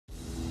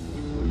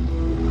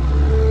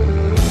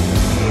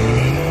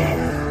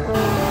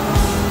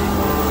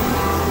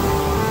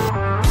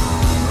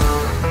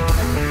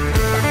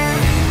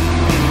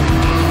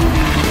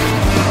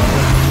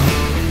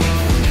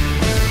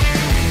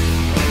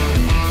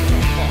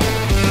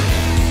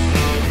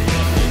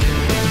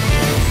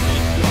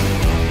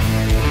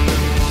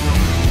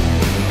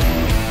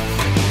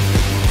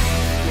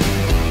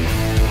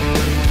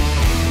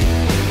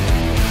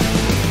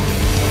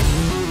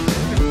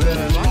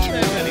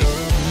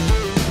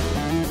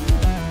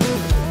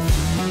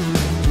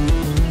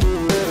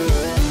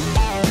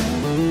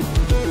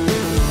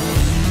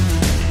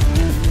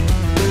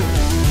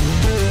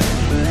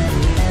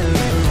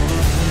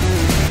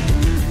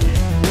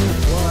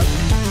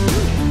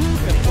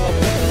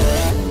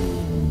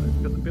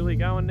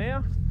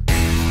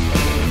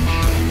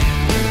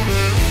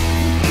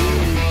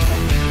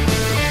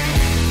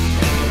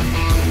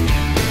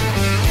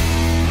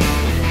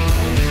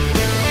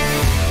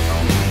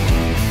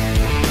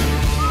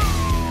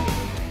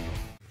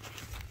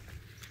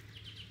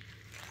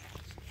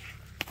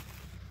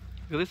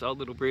Look at this old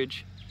little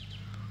bridge.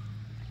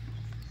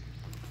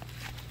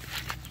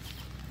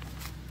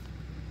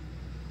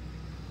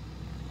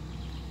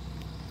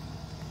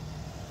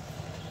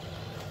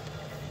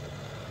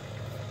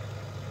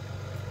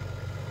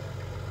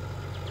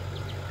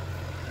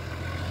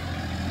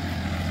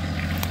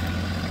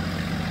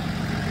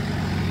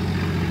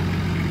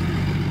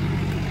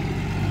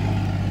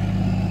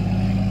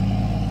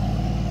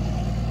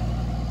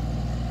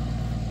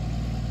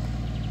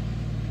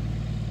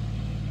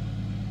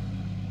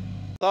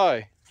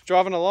 So,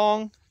 driving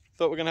along,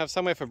 thought we're going to have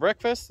somewhere for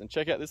breakfast and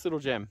check out this little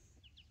gem.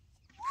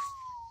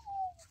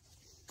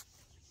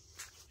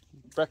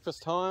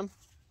 Breakfast time.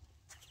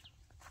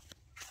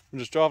 I'm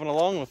just driving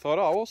along and we thought,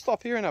 oh, we'll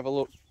stop here and have a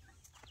look.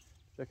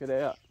 Check it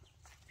out.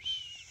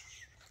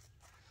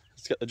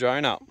 Let's get the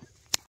drone up.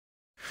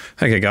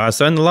 Okay guys,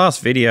 so in the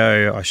last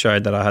video I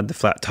showed that I had the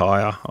flat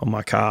tyre on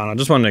my car and I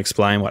just wanted to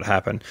explain what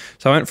happened.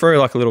 So I went through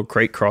like a little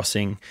creek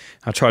crossing.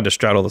 I tried to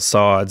straddle the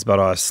sides, but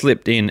I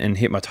slipped in and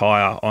hit my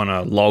tyre on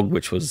a log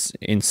which was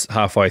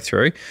halfway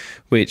through,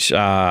 which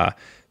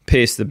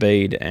pierced the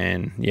bead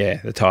and yeah,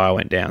 the tyre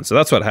went down. So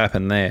that's what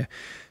happened there.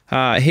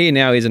 Here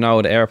now is an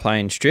old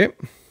aeroplane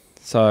strip.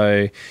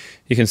 So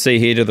you can see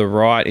here to the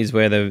right is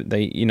where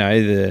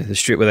the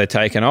strip where they're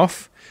taken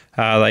off.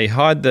 They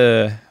hide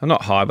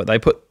not hide, but they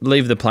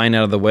leave the plane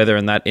out of the weather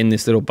and that in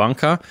this little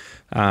bunker,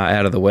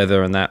 out of the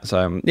weather and that.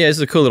 So yeah, this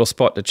is a cool little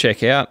spot to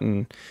check out.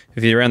 And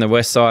if you're around the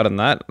west side and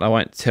that, I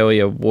won't tell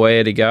you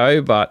where to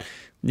go, but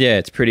yeah,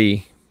 it's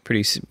pretty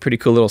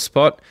cool little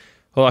spot.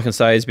 All I can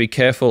say is be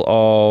careful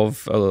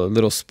of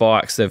little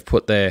spikes they've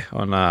put there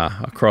on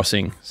a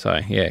crossing.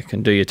 So yeah,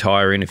 can do your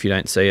tyre in if you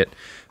don't see it.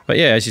 But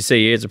yeah, as you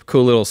see here, it's a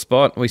cool little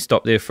spot. We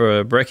stopped there for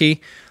a brekkie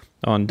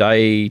on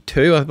day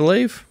 2, I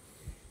believe.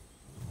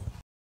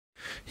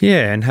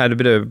 Yeah, and had a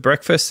bit of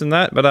breakfast and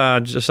that,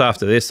 but just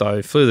after this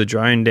I flew the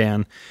drone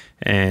down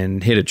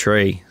and hit a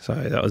tree. So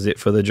that was it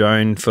for the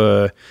drone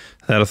for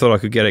that. I thought I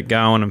could get it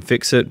going and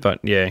fix it, but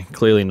yeah,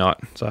 clearly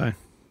not. So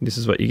this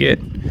is what you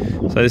get.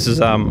 So this is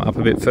up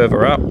a bit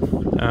further up.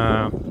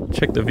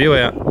 Check the view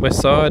out,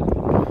 west side.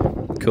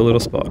 Cool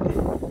little spot.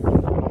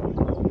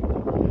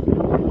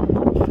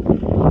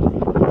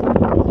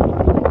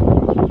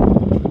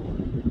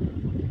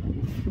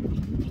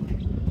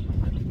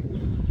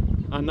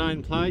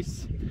 Unknown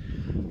place.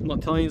 I'm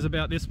not telling you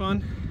about this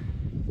one.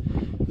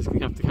 Just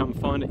gonna have to come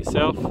find it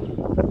yourself.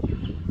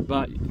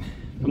 But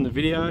from the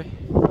video,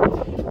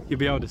 you'll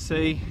be able to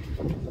see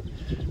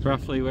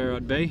roughly where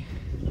I'd be,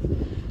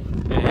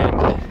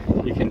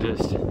 and you can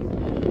just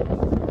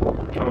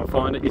come and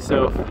find it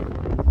yourself.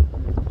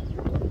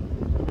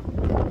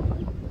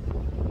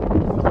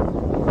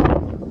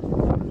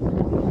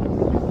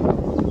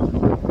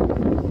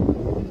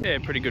 Yeah,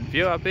 pretty good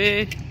view up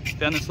here.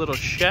 Found this little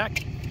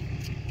shack.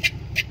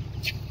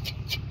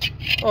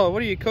 Oh,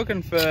 what are you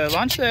cooking for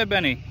lunch there,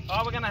 Benny?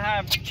 Oh, we're going to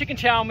have chicken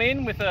chow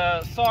mein with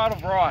a side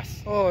of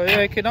rice. Oh,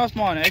 yeah. Can I have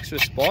mine extra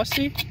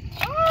spicy?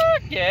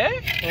 Yeah.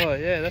 Oh,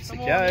 yeah, that's the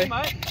go. In,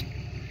 mate.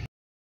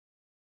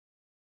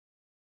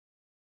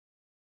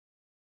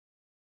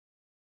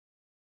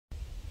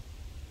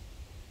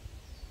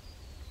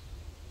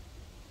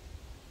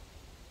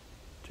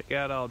 Check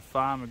out old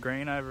Farmer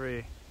Green over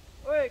here.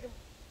 Hey, can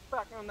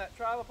back on that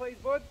trailer, please,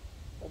 bud.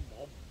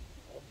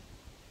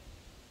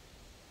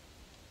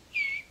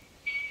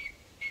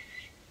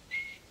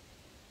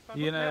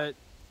 You gonna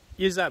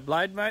use that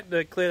blade, mate,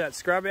 to clear that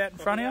scrub out in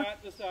front of you? I'll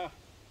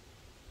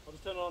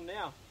just turn it on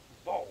now.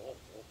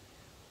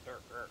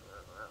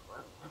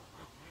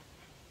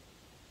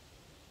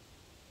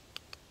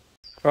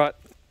 Right.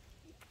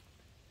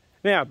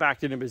 Now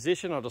back in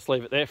position, I'll just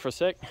leave it there for a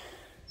sec.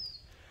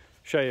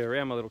 Show you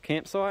around my little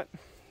campsite.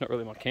 Not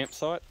really my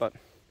campsite, but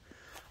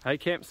a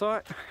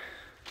campsite.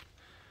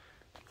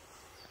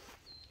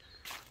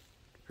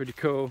 Pretty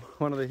cool.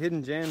 One of the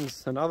hidden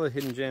gems, another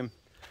hidden gem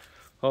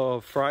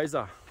of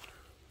Fraser.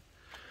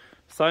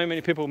 So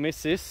many people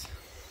miss this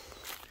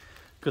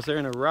because they're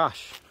in a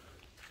rush.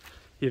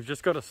 You've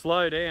just got to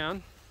slow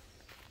down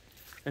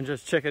and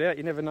just check it out.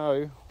 You never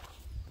know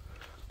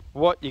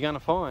what you're going to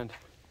find.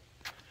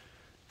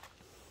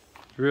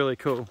 Really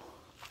cool.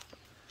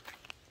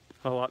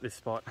 I like this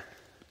spot.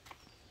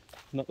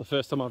 Not the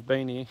first time I've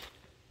been here,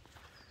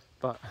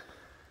 but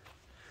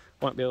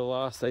won't be the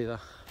last either.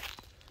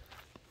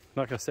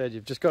 Like I said,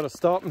 you've just got to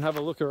stop and have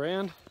a look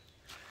around.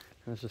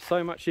 And there's just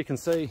so much you can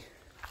see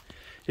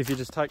if you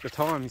just take the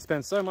time. You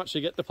spend so much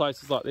to get to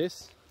places like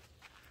this.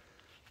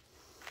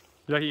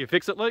 You reckon you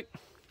fix it, Luke?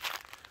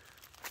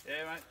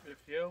 Yeah, mate. Bit of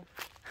fuel.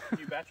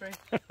 New battery.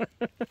 Good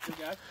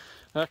go.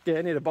 Okay,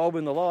 I need a bulb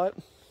in the light.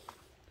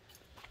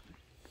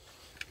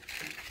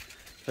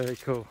 Very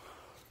cool.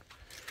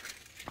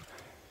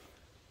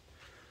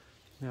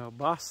 Now a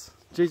bus.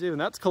 Geez, even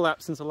that's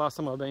collapsed since the last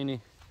time I've been here.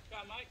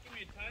 Come, mate. Give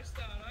me a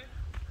toaster,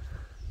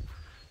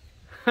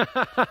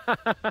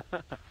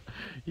 mate.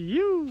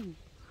 You.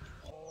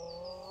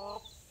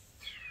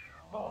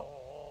 Hey, what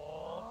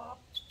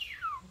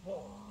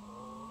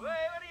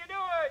are you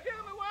doing? Get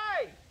him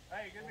away!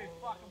 Hey, you're gonna be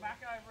fucking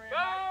back over here.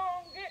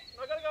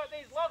 I gotta go with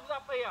these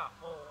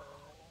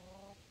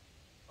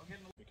I'm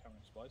getting becoming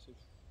explosive.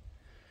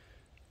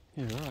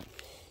 Yeah, right.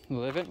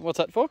 11. What's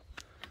that for?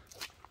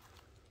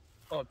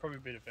 Oh, it'd probably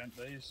be to vent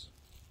these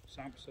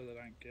sumps so they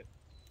don't get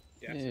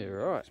gas. Yeah, and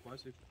right.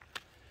 Explosive.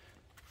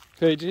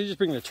 So did you just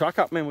bring the truck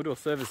up, man? We'll do a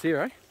service here,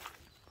 eh?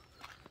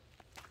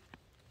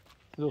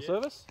 A little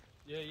service?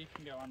 Yeah, you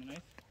can go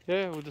underneath.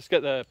 Yeah, we'll just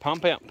get the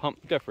pump out,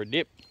 go for a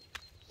dip.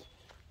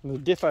 There's a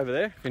diff over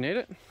there if you need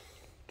it.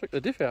 Took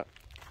the diff out.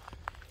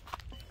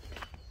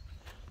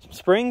 Some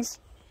springs.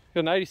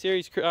 Got an 80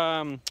 series,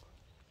 any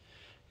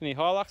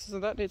Hiluxes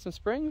and that need some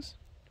springs.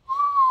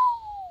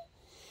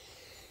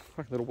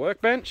 Like a little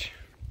workbench.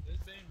 There's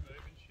been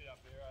moving shit up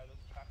here,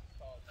 there's tractor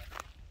tires up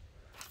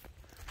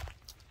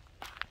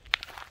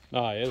here.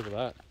 Oh yeah, look at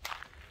that.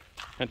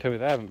 Don't tell me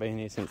they haven't been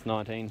here since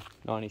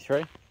 1993.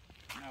 No,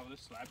 well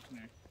this slab's new.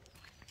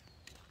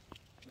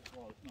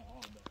 Well, it's not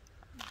old, but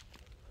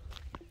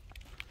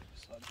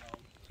this slab's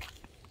old.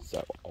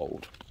 So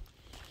old.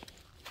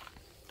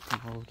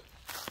 Old.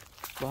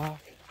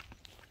 Bark.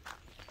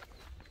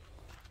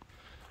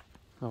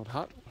 Old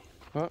hut.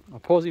 Right, I'll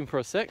pause him for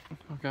a sec.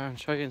 I'll go and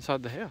show you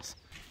inside the house.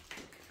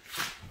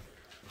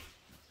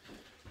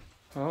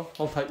 Oh,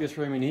 I'll take this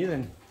room in here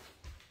then.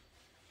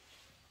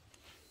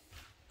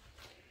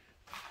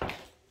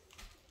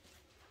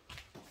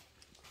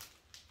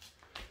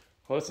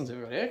 Well, this one's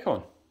got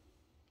aircon.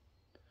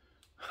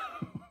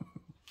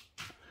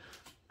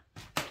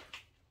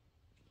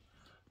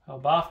 Our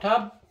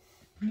bathtub.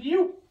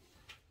 You.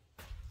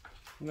 I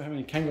don't know how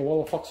many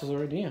kangaroo foxes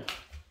are in here.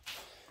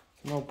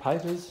 Some old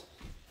papers.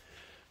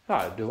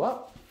 Oh, do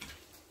up.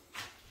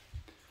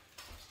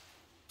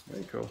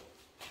 Very cool.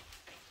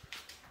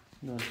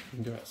 No, we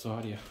can go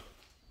outside here.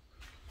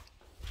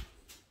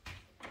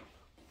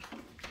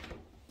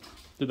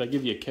 Did they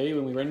give you a key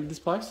when we rented this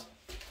place?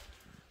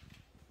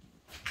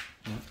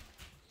 No.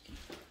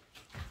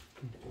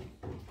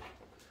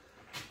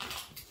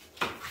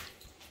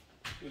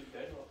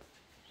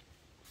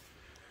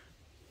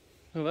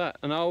 Look at that,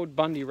 an old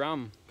Bundy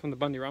rum from the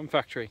Bundy rum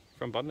factory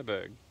from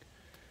Bundaberg.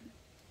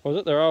 Was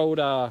it their old,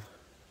 the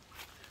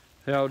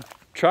old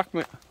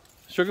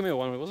sugar mill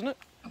one, wasn't it?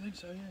 I think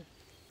so, yeah.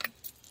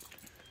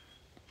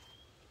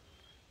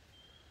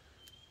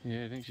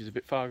 Yeah, I think she's a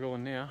bit far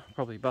gone now.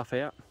 Probably buff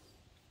out.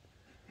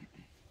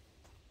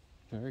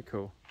 Very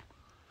cool.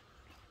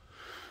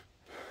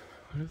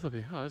 What else up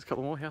here? Oh, there's a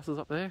couple more houses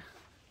up there.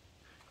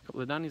 A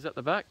couple of dunnies at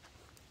the back.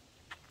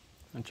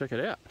 And check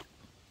it out.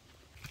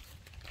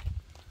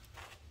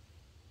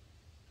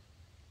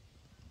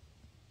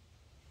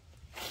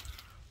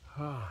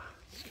 Oh,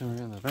 just going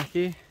around the back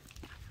here.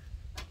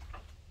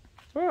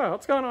 Oh,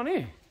 what's going on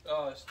here?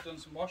 Oh, it's doing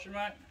some washing,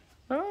 mate.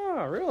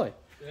 Oh, really?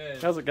 Yeah.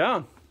 How's it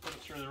going? Put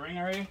it through the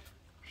ringer here.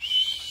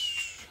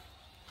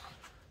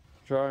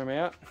 Dry them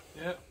out.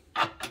 Yep.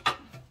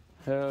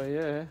 Hell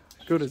yeah.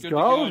 Good as Good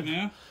gold. to go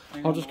now.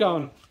 I'll just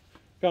go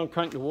and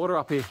crank the water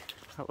up here.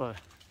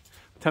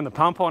 Turn the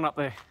pump on up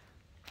there.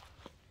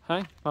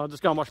 Hey, I'll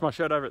just go and wash my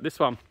shirt over at this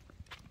one.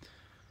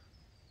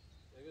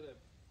 They got a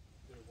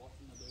bit of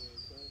washing to do here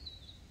too.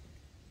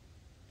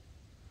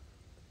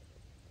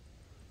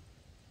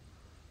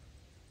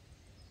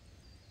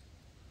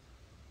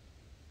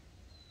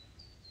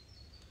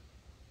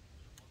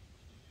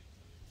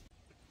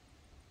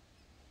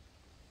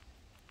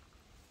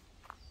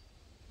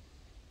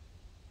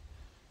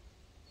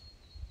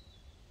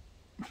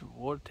 There's a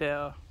water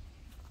tower.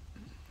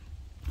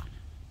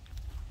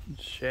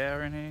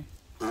 Shower in here.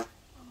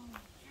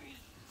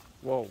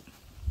 Whoa.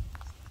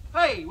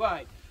 Hey,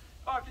 wait.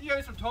 Oh, I can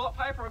use some toilet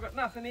paper. I've got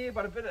nothing here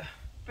but a bit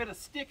of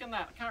stick in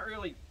that. I can't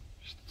really.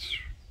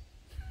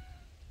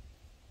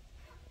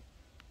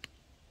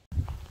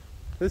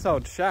 This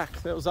old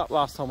shack that was up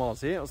last time I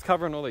was here, it was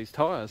covering all these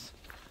tyres.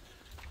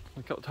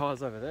 We've got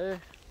tyres over there.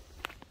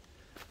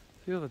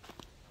 See all the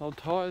old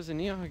tyres in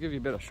here? I'll give you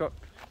a better shot.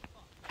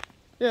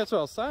 Yeah, that's what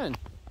I was saying.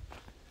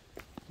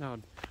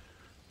 Old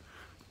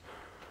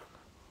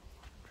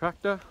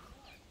tractor.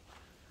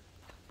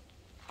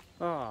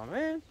 Oh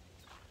man,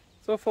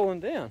 it's all falling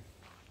down.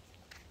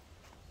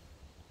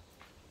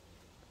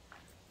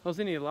 I was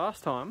in here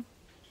last time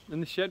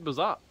and the shed was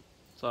up.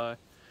 So,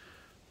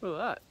 look at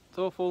that, it's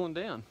all falling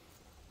down.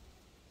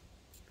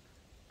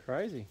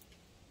 Crazy.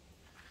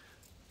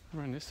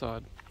 Around this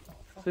side.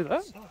 Oh, see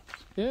that?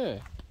 Sucks. Yeah.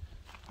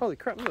 Holy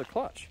crap, look at the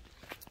clutch.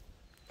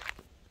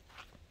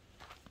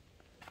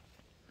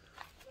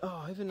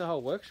 Oh, even the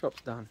whole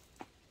workshop's done.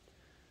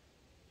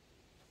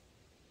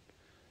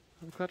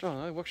 The clutch, oh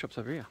no, the workshop's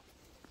over here.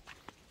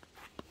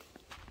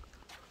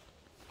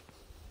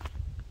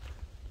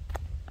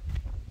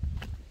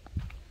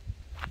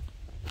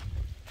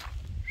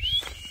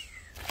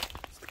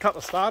 Just a couple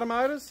of starter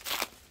motors.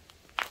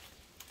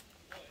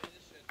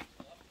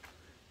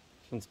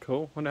 This one's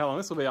cool. Wonder how long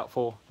this will be up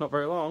for. Not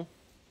very long.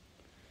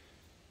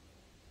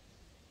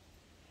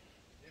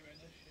 Yeah, man,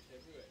 there's shit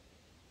everywhere.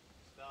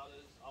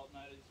 Starters,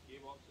 alternators,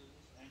 gearboxes,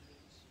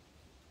 engines.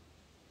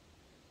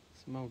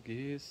 Some old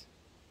gears.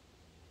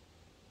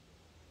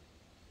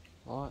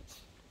 Lights.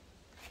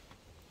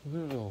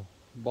 Look at it all.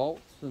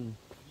 bolts and...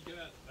 You go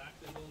out the back,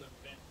 there's all the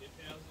bent dip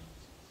housings.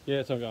 Yeah,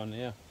 it's all going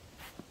now.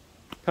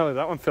 Can't believe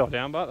that one fell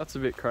down, but that's a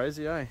bit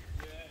crazy, eh? Yeah,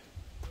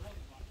 there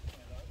wasn't much in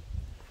there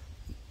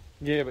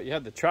though. Yeah, but you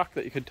had the truck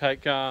that you could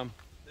take, This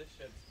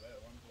shed's better,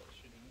 one's a lot of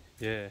shit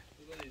in it. yeah.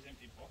 Look at these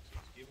empty boxes,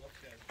 gearbox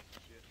houses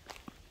and shit.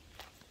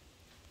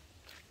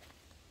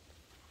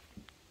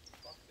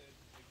 Fuck, there's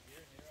a big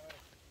gear in here, eh?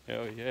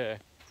 Hell yeah.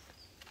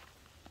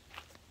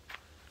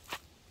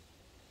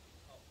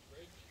 Oh,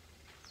 fridge.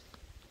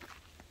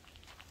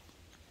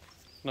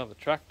 Another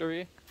tractor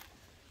here.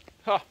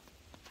 Ha!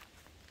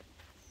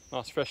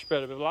 Nice fresh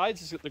spread of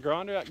blades. Just get the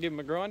grinder out, give him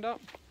a grind up.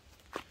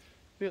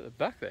 Look at the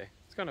back there.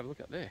 Let's go and have a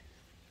look at there.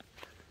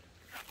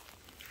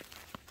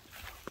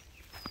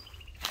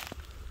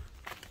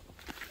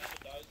 Another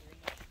dozer in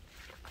there.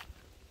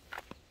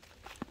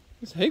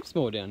 There's heaps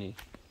more down here.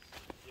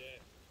 Yeah.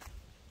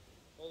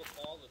 All the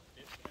piles of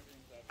bits and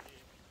everything's up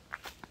here.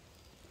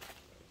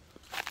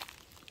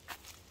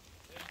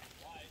 There's the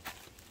blade.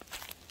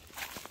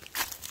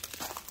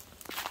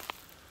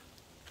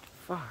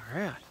 Far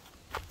out.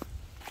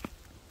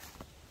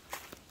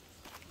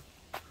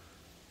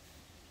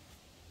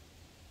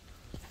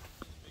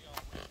 Big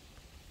old winch.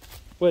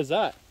 Where's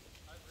that?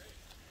 Over here.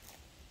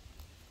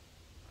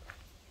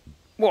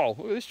 Whoa,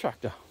 look at this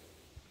tractor.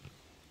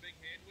 Big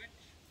hand winch.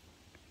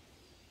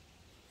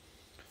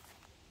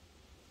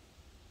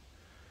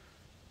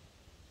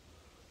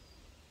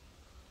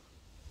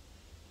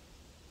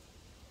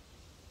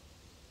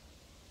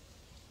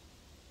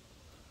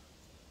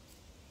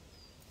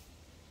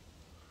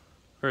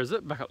 Where is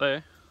it? Back up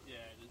there. Yeah,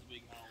 there's a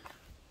big hole.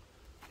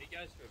 It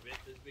goes for a bit.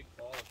 There's a big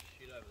pile of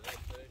shit over there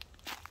too.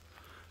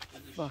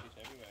 There's just Fuck.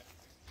 shit everywhere.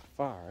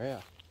 Far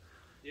out.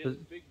 Yeah, there's a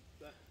big,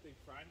 that big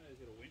frame there's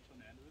got a winch on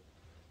the end of it.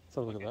 Let's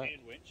have a look Like at a that.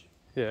 hand winch.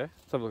 Yeah,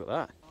 let's have a look at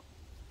that.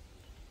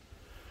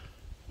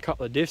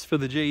 Couple of diffs for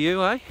the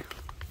GU, eh?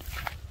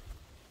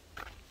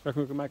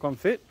 Reckon we can make one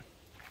fit?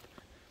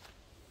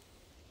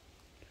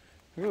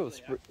 Look at all the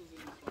The axles in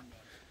this one, man.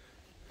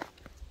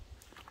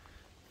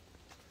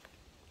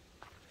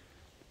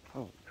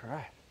 Holy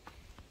crap.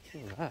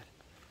 Look at that.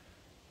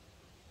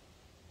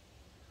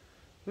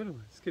 Look at it,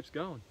 this keeps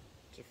going.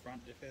 It's a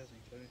front diff housing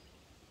too.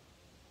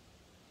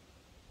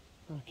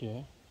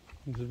 Okay.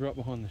 This is right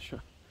behind the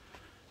shop.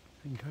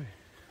 Go.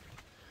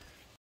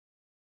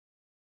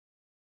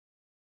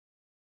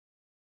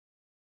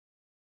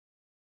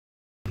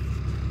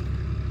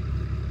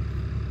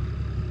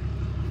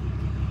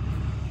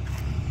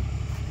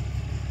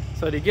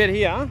 So to get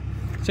here,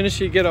 as soon as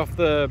you get off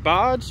the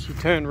barge, you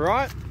turn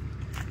right,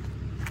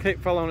 keep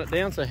following it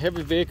down so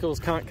heavy vehicles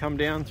can't come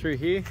down through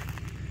here.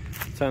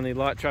 It's only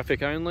light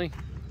traffic only.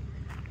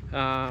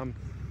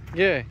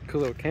 Yeah,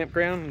 cool little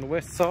campground on the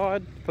west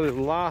side. Probably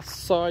the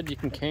last side you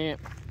can camp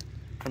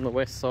on the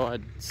west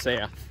side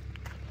south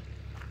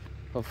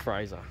of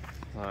Fraser.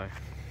 So,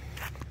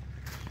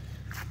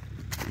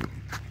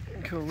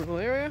 cool little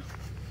area.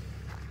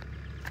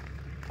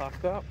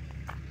 Parked up.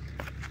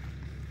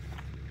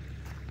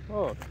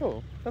 Oh,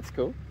 cool. That's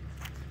cool.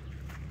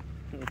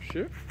 Oh,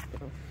 shit.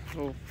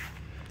 Little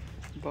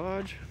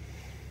barge.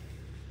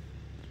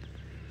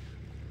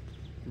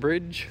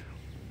 Bridge.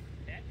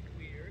 That's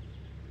weird.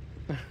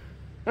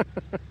 Looks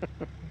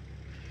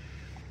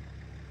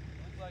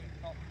like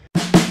a top.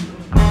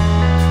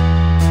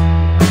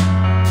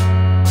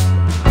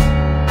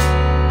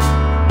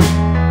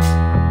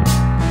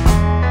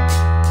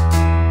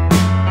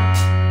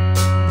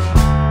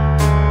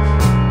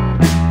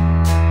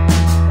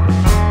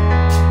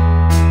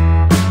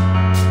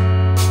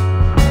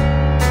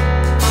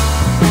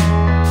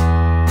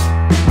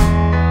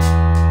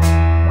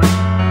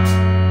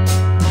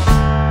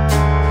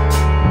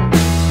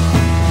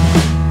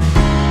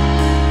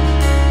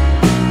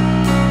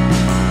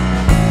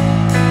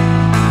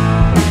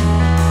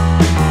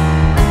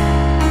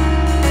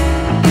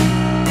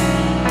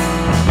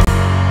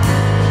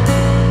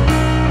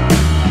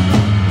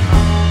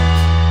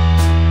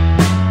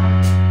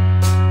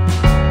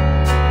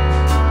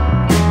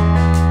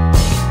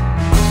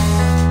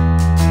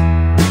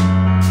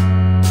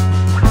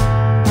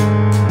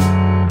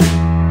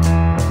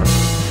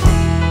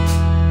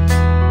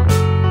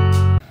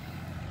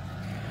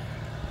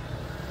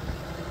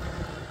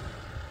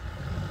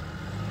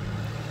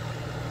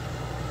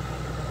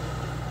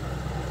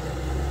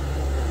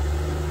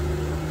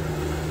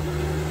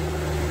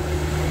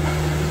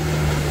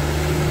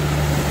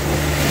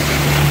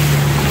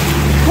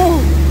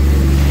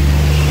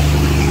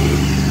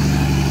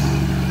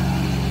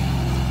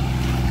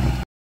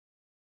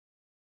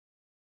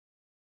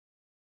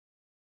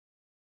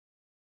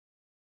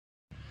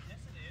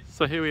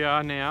 So here we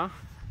are now,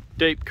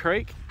 Deep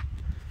Creek.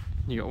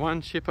 You got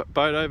one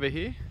boat over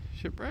here,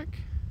 shipwreck.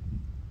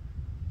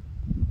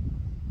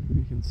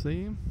 You can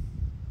see him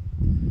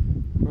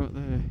right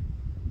there.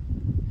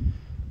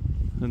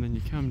 And then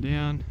you come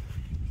down.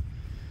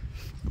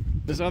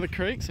 There's other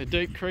creeks, so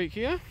Deep Creek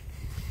here.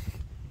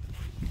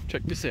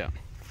 Check this out.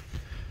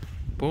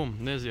 Boom,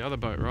 there's the other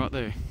boat right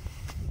there.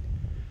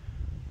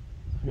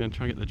 I'm going to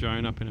try and get the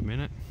drone up in a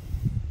minute.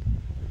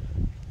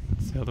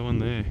 There's the other one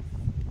there.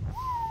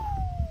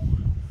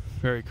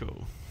 Very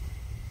cool.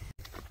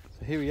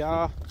 So here we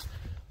are.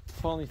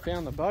 Finally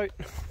found the boat.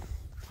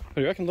 What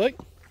do you reckon, Luke?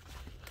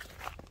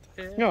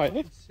 Yeah, Oh,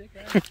 yeah. sick,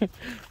 eh?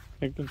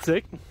 Acting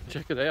sick.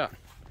 Check it out.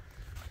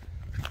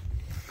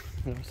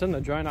 I'll send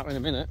the drone up in a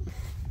minute.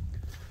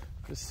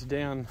 This is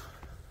down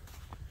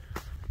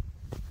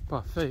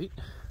by feet.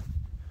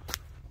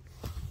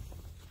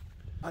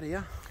 But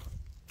yeah,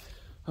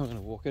 I'm going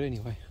to walk it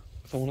anyway.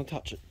 I don't want to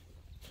touch it.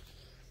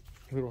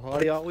 A little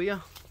hidey hole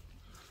here.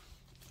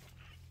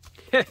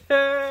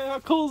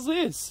 How cool is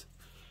this?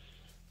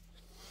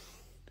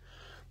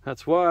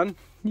 That's one.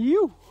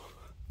 You.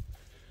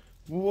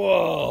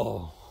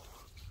 Whoa.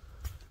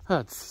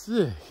 That's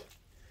sick.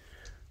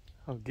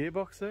 Oh,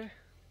 gearbox there.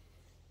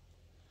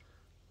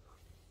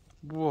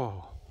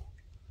 Whoa.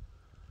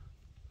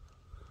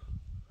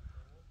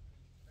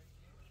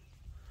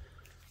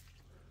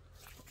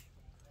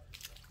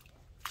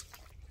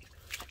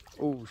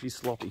 Oh, she's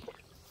sloppy.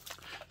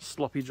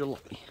 Sloppy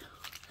jalopy.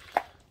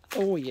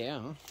 Oh,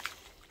 yeah.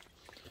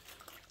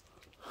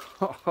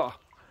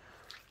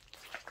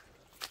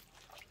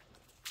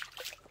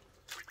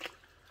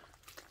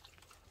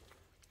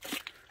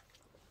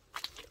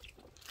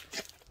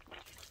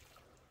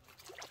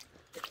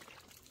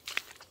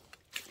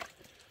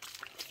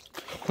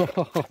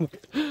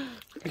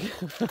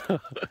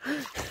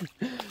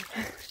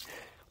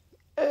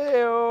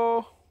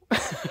 Ew.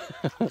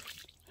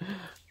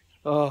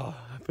 Oh,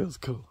 that feels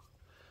cool.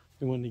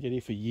 Been wanting to get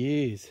here for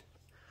years.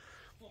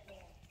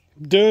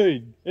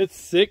 Dude, it's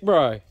sick,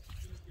 bro.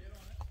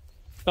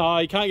 Oh,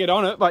 you can't get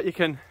on it, but you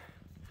can.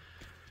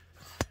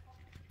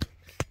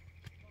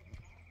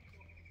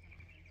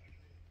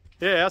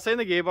 Yeah, I've seen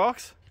the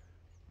gearbox.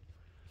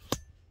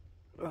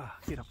 Oh,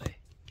 get up there.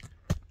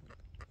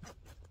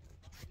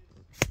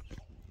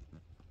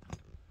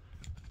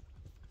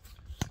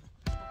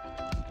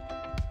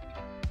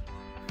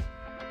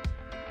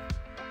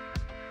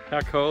 How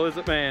cool is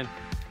it, man?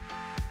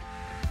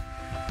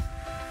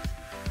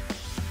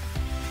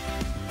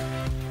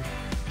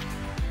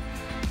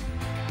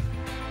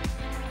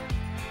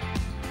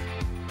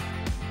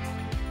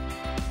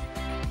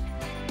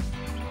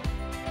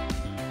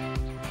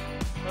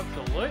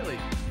 Absolutely.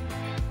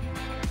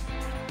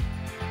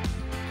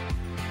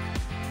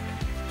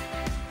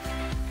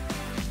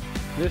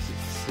 This is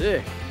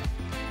sick.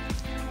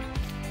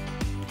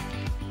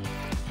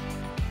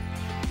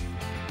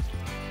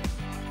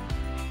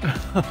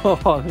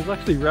 Oh, there's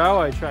actually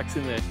railway tracks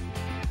in there.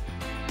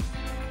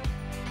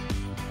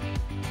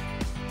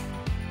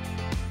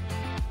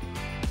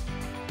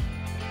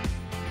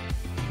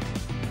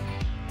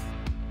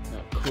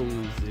 How cool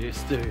is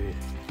this, dude?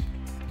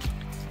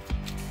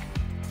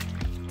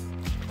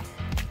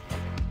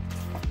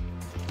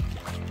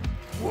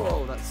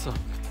 Whoa, that's so...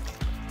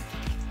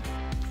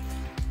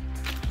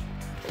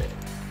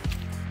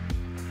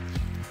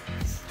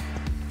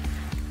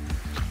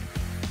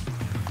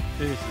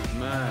 This is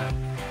mad.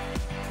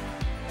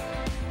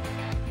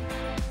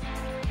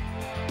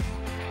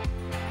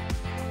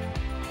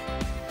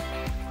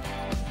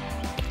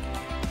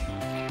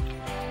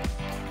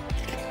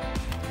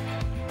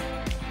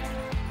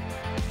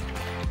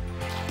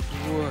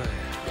 Whoa.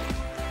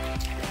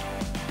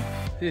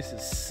 This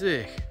is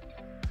sick.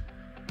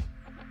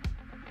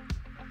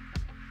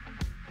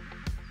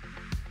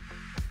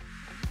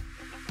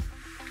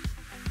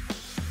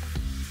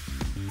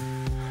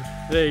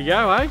 There you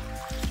go, eh?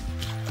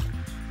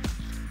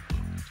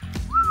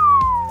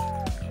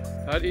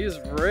 That is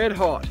red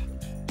hot.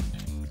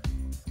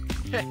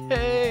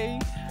 Hey!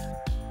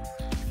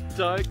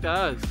 Dope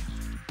does.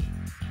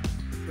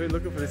 Been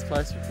looking for this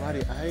place for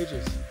bloody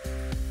ages.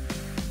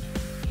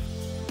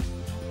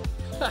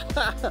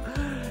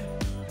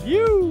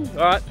 You!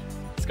 Alright,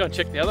 let's go and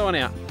check the other one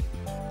out.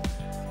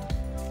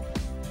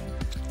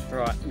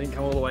 Right, and then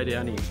come all the way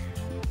down here.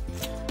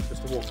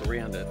 Just to walk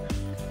around it.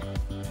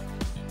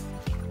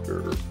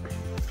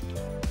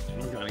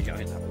 I'm going to go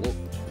and have a look.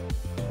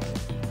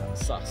 Have a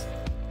suss.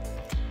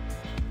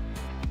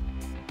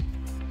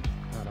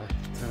 Righto,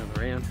 turn it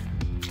around.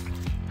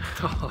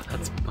 Oh,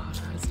 that's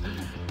badass.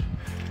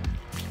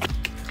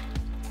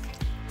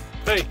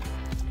 Hey,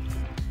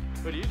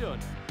 what are you doing?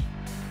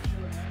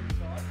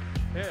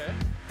 Yeah.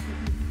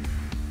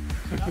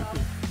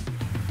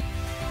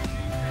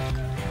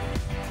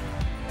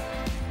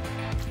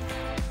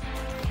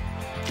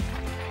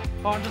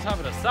 Oh, I'm just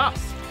having a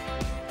suss.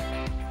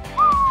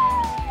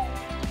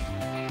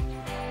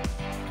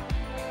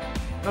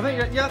 I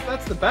think, yeah,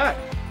 that's the back.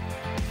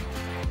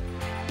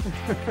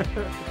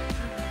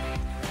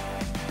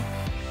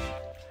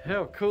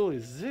 How cool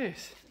is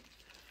this?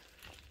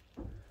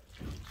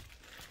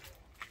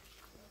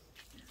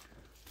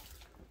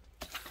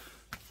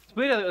 It's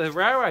weird that the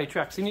railway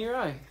tracks in here,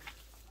 eh?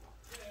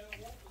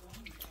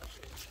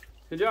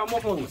 Yeah, I'm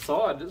walking along the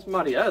side, it's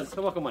muddy as.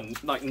 I'm walking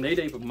like knee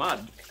deep of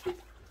mud.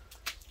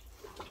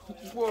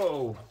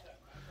 Whoa.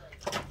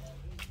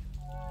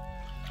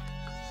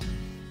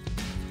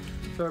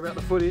 Sorry about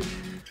the footage,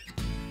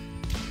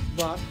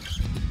 but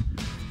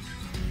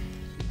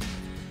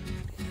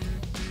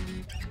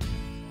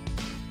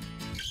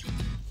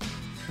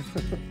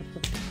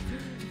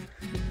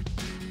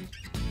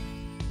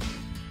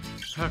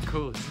How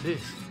cool is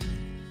this?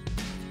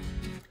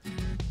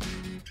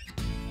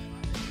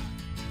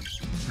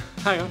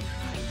 Hang on.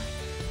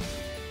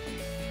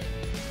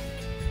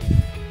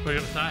 What are you going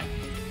to say?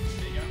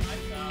 There you go,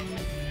 mate.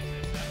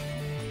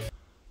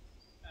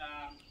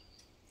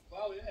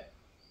 Well, yeah,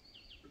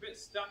 we're a bit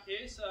stuck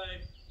here, so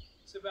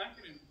sit back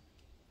and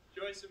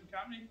enjoy some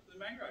company for the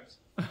mangroves.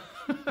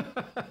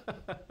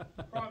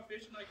 Prime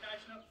fishing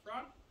location up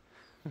front.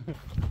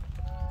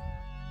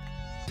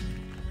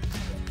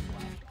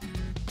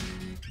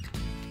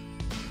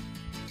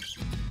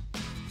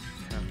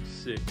 How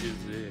sick is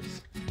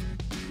this?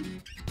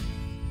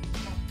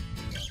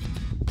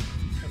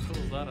 How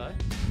cool is that, eh?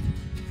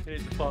 He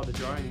needs to fly the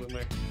drone when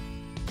we're...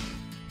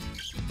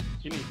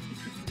 Guinea.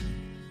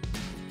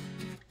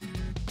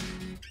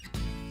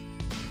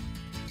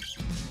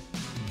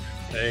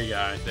 There you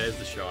go, there's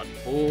the shot.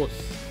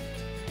 Horse.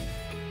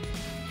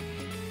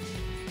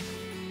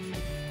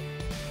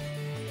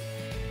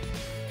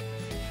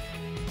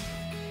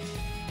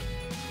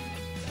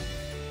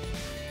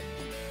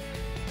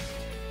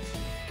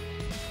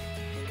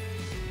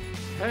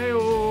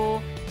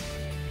 Hey-oh!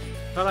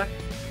 Hello.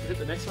 We'll hit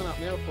the next one up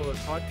now before the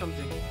tide comes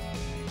in.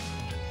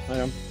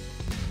 Hang on.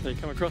 So you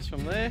come across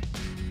from there,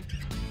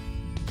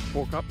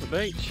 walk up the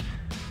beach.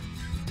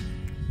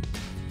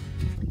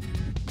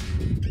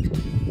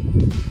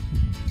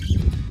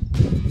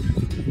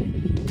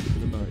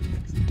 The boat.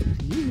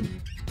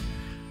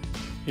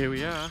 Here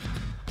we are.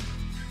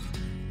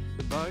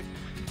 The boat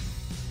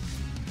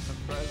of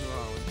Fraser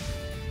Island.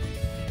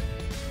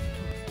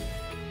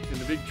 In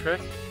the big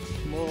trek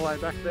from all the way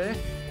back there.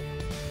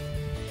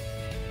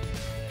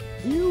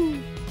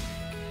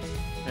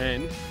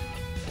 And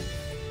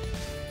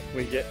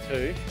we get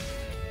to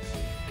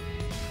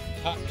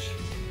touch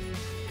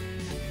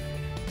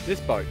this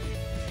boat.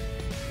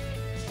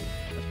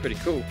 That's pretty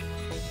cool.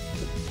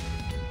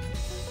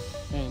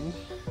 And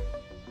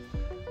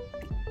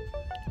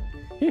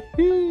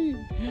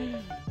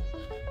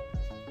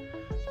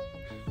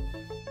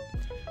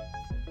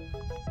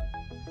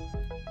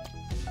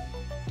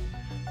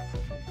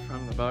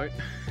from the boat.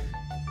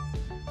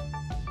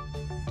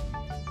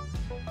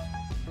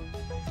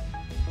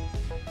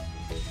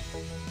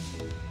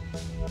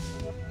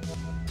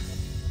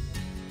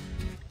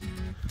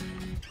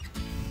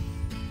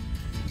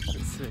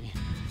 Let's see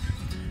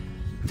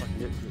if I can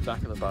get to the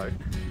back of the boat.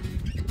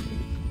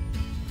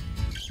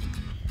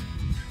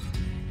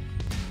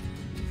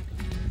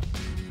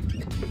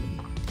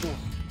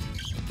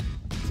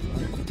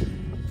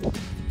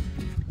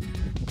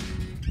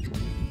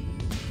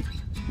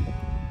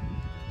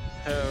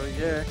 Hell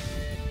yeah.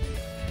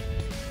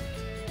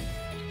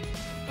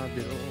 I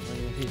did all the way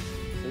in here.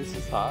 This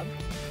is hard,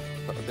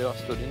 but the bit I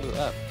stood into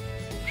that.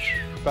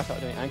 Back up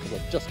doing ankles, I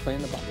just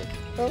cleaned the bucket.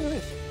 Oh, look at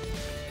this.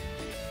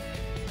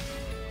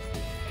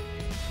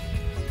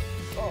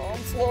 Oh,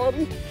 I'm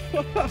sliding.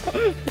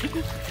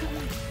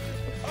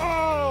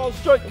 Oh,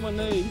 straight to my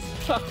knees.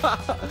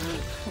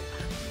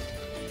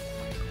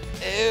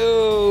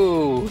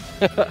 Ew.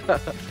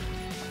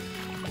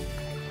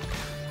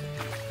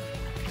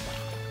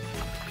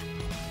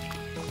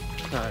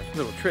 So,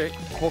 little trick,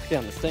 walk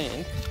down the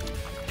sand.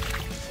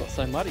 It's not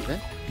so muddy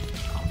then.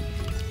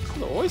 There's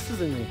little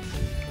oysters in there.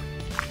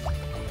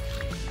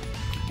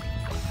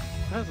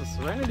 How's the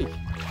serenity?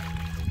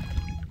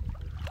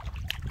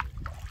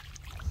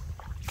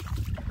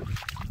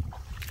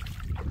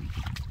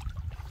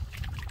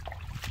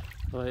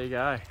 Well, there you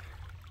go.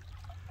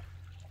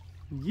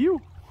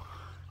 You.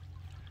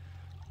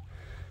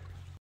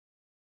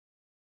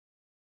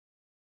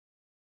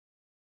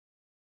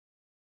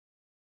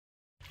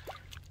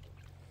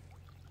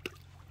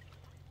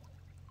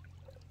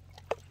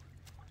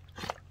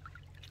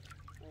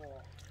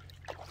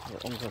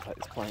 I'm going to take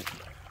this plank.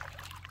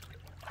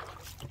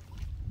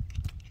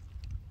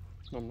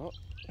 No, I'm not.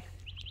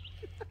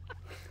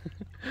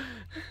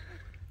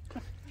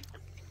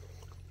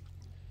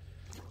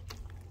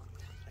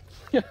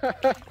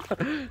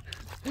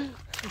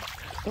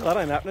 Well, that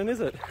ain't happening,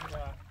 is it?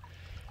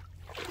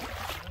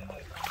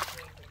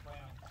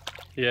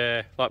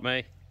 Yeah, like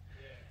me.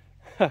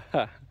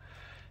 Yeah.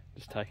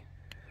 Just take.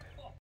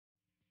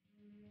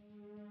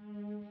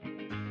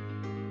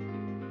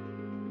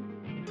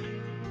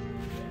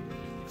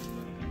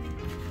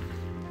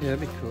 Yeah,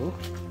 that'd be cool.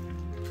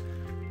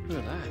 Look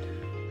at that.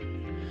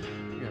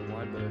 Yeah,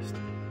 wide burst.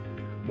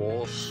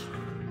 Boss.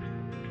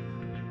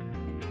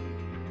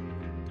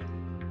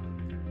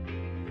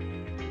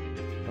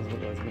 Doesn't look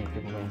like there's many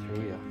people going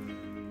through here.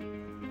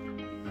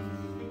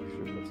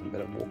 Should have got some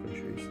better walking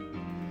shoes.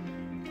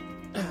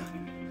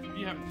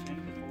 You haven't seen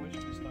it before, you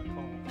should just start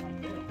calling it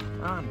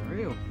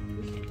unreal. Unreal.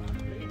 This is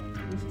unreal.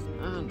 This is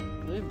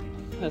unreal.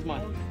 There's my.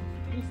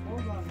 This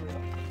was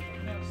unreal.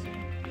 I've never seen it.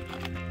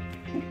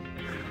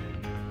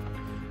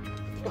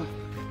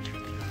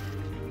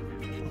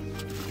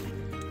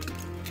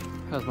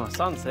 As my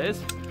son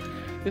says,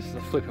 this is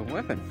a flipping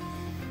weapon.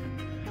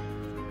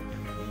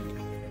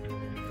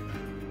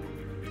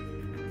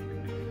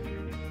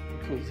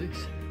 How cool is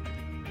this?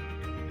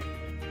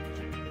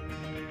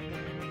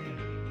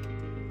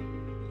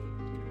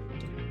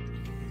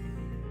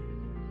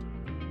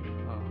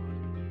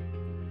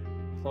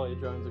 fly your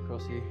drones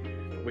across here.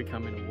 We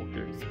come in and walk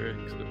through it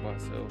because we're by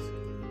ourselves.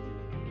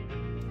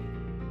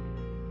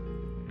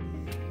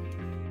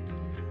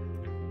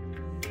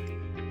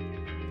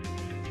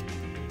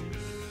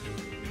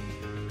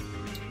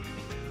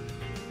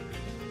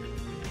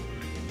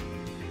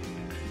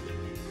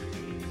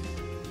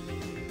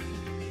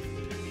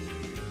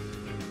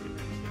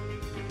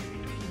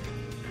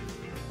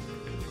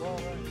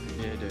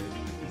 Yeah, dude,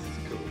 this is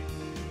cool.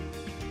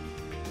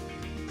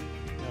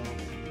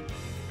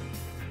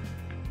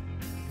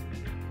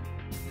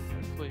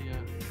 Hopefully,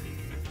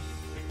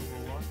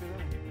 we'll like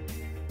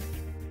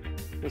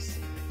it. Just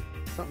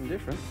something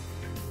different.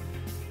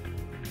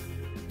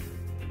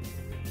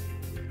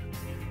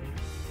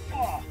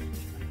 Oh.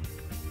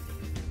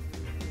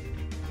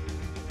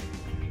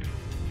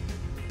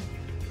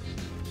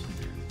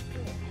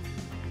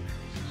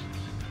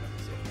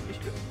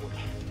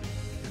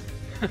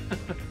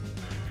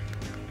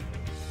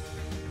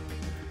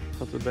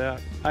 It's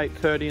about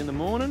 8:30 in the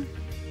morning.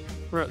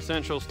 We're at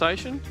Central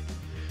Station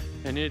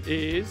and it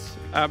is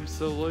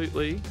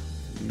absolutely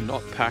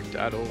not packed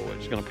at all. We're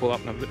just going to pull up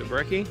and have a bit of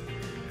brekkie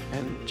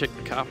and check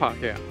the car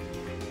park out.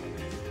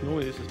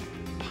 Normally this is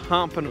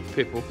pumping of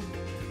people.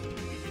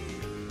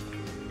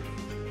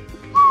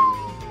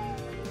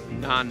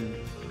 None.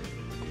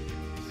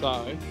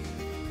 So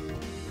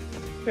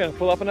we're going to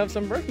pull up and have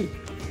some brekkie.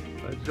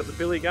 So we've got the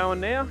billy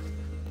going now.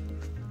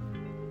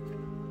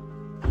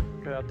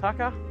 Got our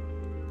tucker.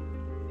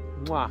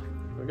 Mwah.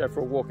 We'll go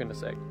for a walk in a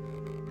sec.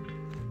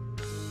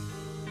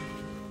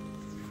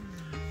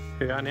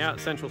 We are now at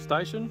Central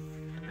Station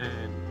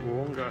and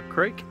Woonga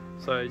Creek.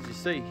 So as you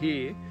see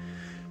here,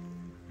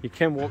 you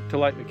can walk to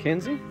Lake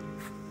Mackenzie.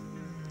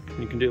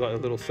 You can do like a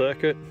little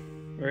circuit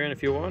around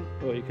if you want,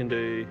 or you can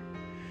do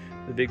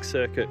the big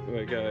circuit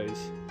where it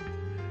goes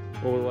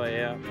all the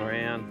way out,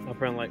 around,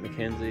 up around Lake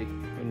Mackenzie,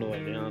 and all the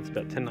way down. It's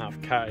about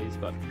 10.5 k's,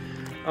 but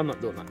I'm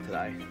not doing that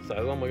today. So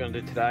the one we're going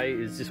to do today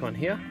is this one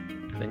here.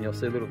 Then you'll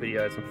see little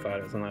videos and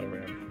photos and that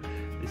around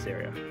this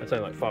area. It's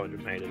only like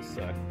 500 meters,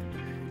 so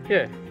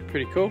yeah,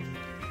 pretty cool.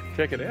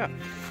 Check it out.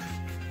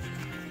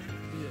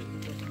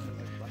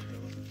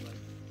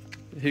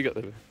 You got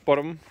the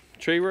bottom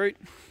tree root,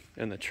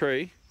 and the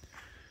tree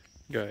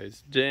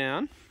goes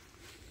down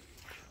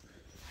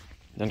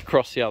and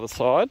across the other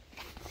side.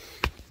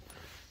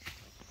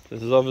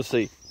 This is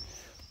obviously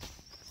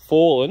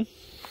fallen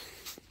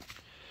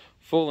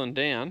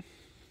down,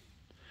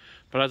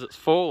 but as it's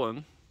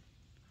fallen,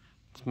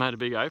 it's made a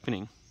big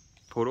opening.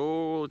 Put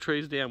all the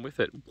trees down with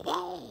it.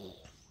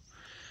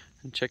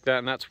 And check that,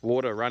 and that's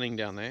water running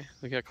down there.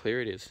 Look how clear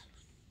it is.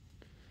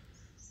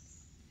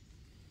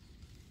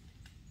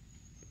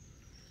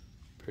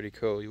 Pretty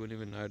cool, you wouldn't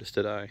even notice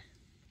today.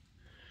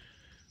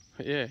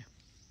 But yeah,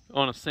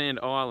 on a sand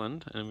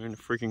island and we're in a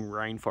freaking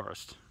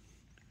rainforest.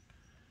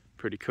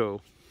 Pretty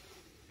cool.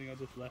 I think I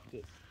just left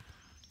it.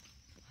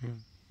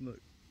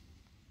 Look.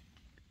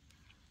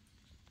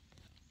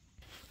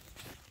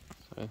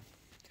 So,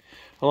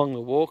 along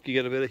the walk you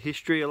get a bit of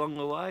history along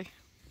the way.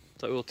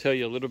 So we'll tell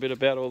you a little bit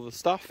about all the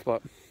stuff,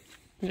 but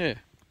yeah,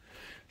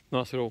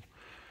 nice little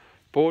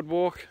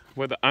boardwalk.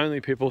 We're the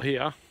only people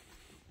here,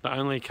 the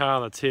only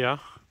car that's here.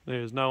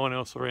 There's no one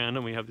else around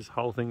and we have this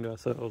whole thing to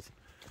ourselves.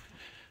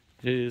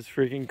 It is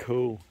freaking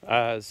cool,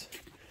 as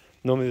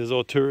normally there's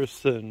all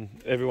tourists and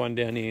everyone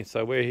down here.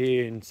 So we're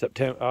here in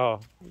September.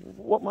 Oh,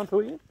 what month are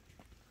we in?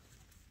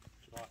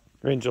 July.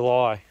 We're in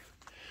July,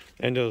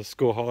 end of the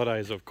school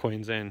holidays of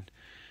Queensland.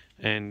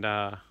 And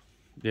yeah,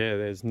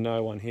 there's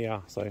no one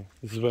here. So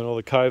this is when all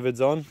the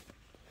COVID's on.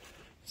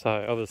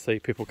 So obviously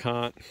people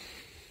can't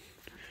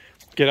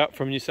get up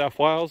from New South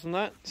Wales and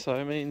that. So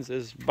it means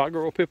there's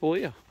bugger all people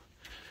here.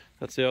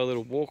 That's our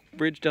little walk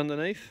bridge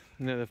underneath.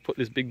 And now they've put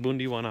this big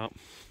bundy one up.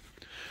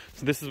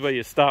 So this is where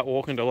you start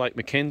walking to Lake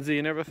Mackenzie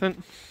and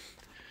everything.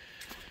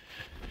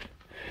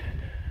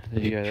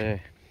 There you go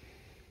there.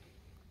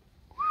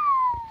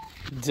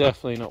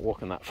 Definitely not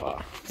walking that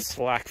far.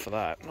 Slack for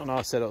that. I know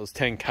I said it was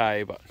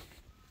 10k, but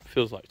it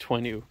feels like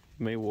 20 with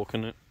me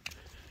walking it.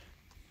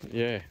 But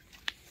yeah.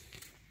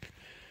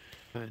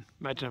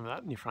 Imagine having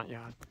that in your front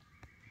yard.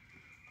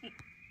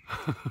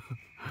 How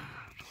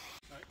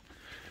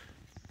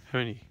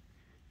many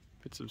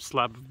bits of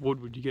slab of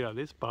wood would you get out of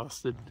this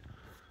bastard?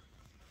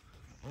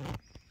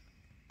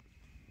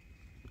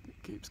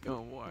 It keeps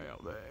going way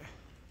up there.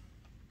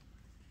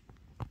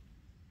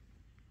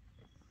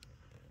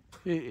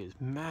 It is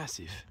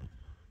massive.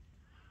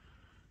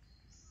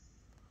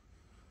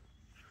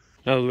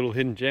 Another little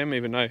hidden gem,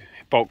 even though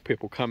bulk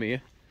people come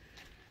here.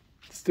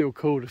 It's still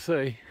cool to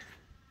see.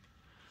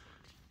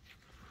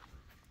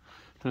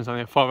 And it's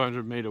only a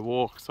 500 metre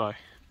walk, so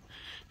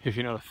if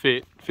you're not a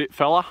fit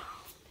fella,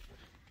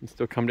 you can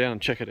still come down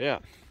and check it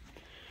out.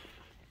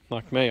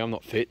 Like me, I'm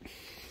not fit.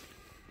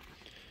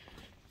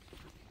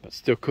 But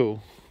still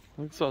cool.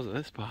 Look at the size of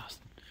this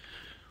bastard.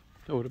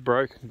 That would have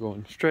broken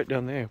going straight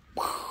down there.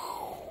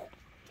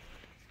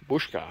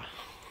 Bush car.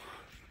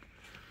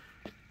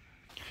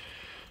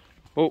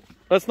 Well,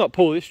 let's not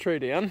pull this tree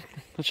down.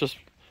 Let's just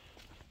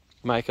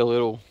make a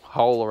little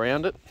hole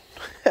around it.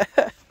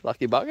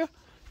 Lucky bugger.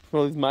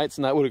 All his mates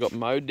and that would have got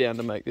mowed down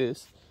to make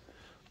this.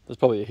 There's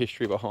probably a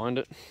history behind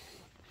it.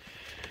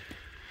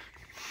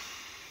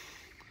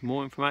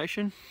 More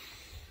information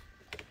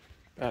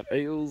about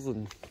eels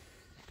and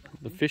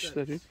the fish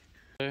they do.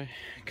 So,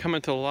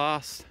 coming to the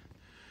last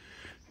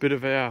bit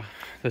of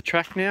the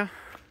track now.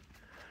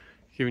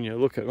 Giving you a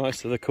look at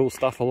most of the cool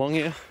stuff along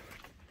here.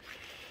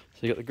 So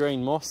you got the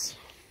green moss,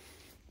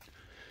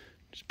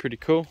 which is pretty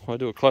cool. I'll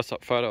do a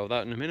close-up photo of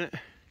that in a minute.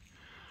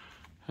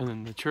 And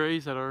then the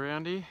trees that are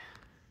around here.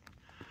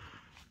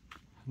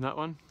 And that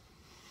one.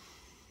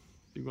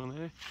 Big one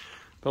there.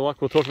 But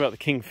like we'll talk about the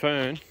king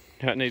fern,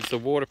 how it needs the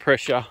water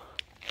pressure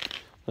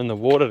and the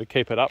water to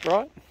keep it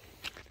upright.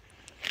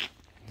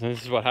 And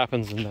this is what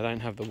happens when they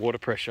don't have the water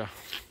pressure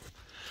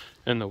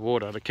and the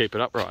water to keep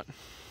it upright.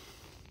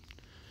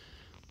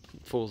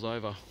 It falls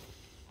over.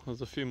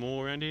 There's a few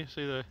more around here.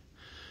 See the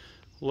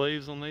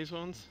leaves on these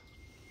ones?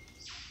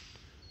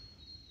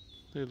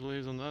 See the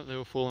leaves on that? They're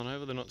all falling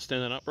over. They're not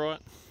standing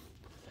upright.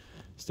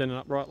 Standing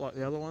upright like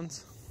the other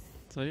ones.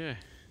 So yeah,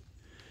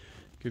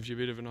 gives you a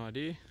bit of an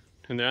idea.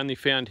 And they're only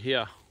found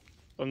here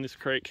on this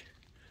creek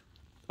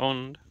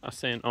on a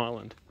sand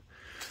island.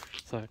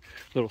 So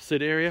little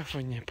sit area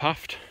when you're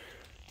puffed.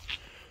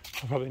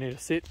 I probably need a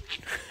sit.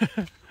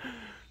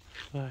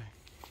 So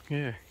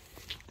yeah,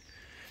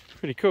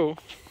 pretty cool.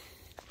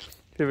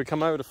 If you ever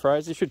come over to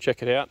Fraser, you should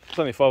check it out. It's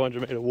only a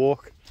 500-metre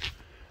walk.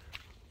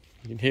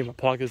 You can hear my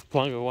pluggers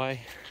plug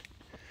away.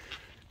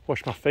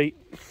 Wash my feet.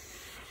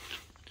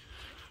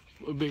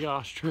 Little big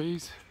ass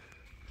trees.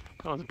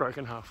 That one's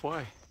broken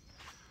halfway.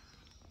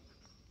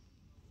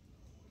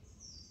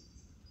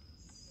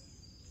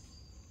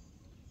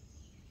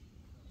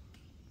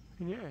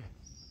 And yeah.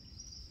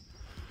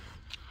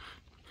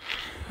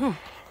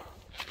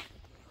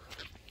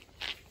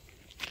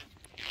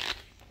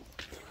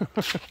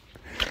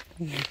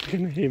 You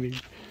can hear me.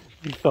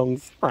 These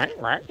songs. So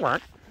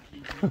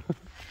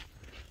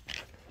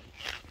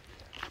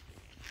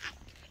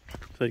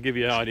to give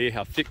you an idea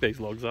how thick these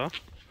logs are.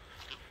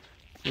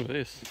 Look at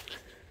this.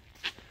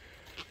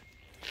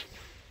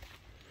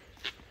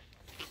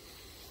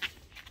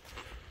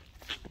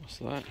 What's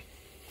that?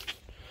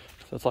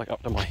 So it's like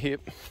up to my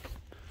hip.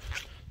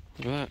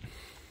 Look at that.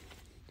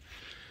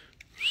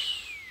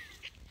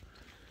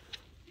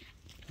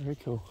 Very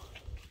cool.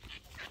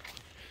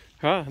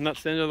 And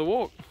that's the end of the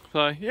walk.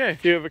 So yeah,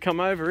 if you ever come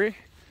over here,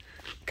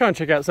 come and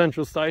check out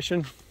Central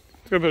Station.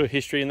 It's got a bit of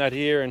history in that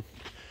here, and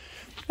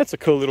that's a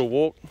cool little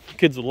walk.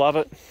 Kids will love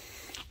it.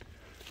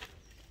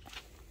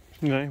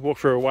 You know, walk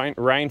through a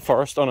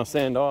rainforest on a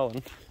sand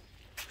island.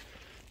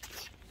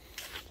 It's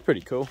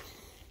pretty cool.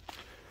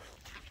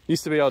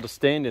 Used to be able to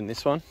stand in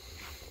this one.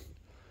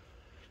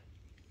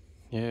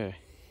 Yeah,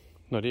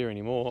 not here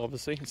anymore,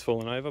 obviously. It's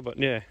fallen over, but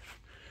yeah.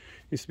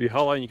 Used to be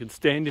hollow and you could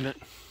stand in it.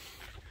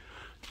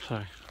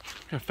 So,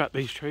 how fat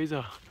these trees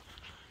are.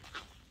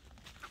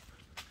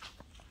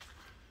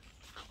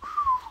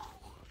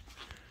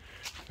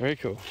 Very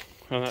cool.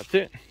 And that's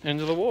it.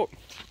 End of the walk.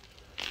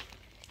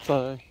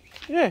 So,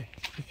 yeah.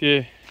 If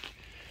you're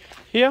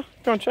here,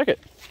 go and check it.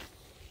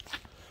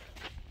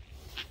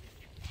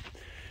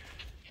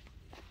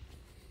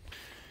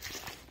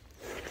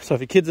 So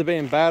if your kids are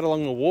being bad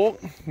along the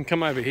walk, you can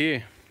come over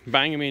here,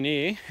 bang them in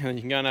here, and then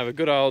you can go and have a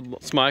good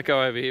old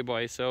smoko over here by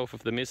yourself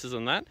with the missus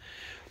and that.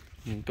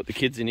 And put the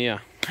kids in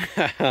here.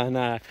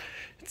 And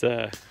it's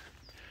a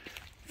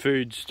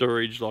food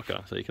storage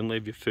locker, so you can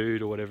leave your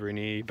food or whatever in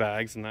here,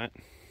 bags and that.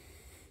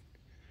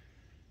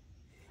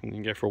 And you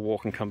can go for a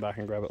walk and come back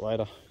and grab it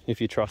later, if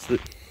you trust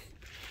it.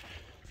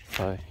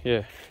 So,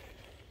 yeah.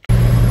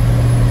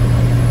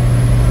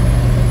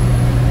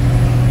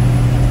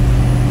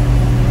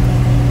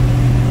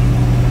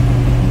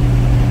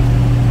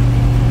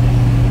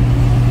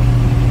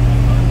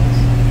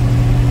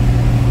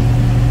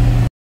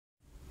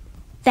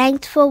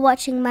 Thanks for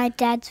watching my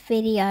dad's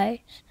videos.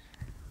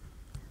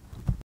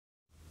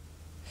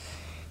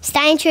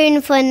 Stay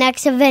tuned for the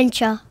next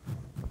adventure.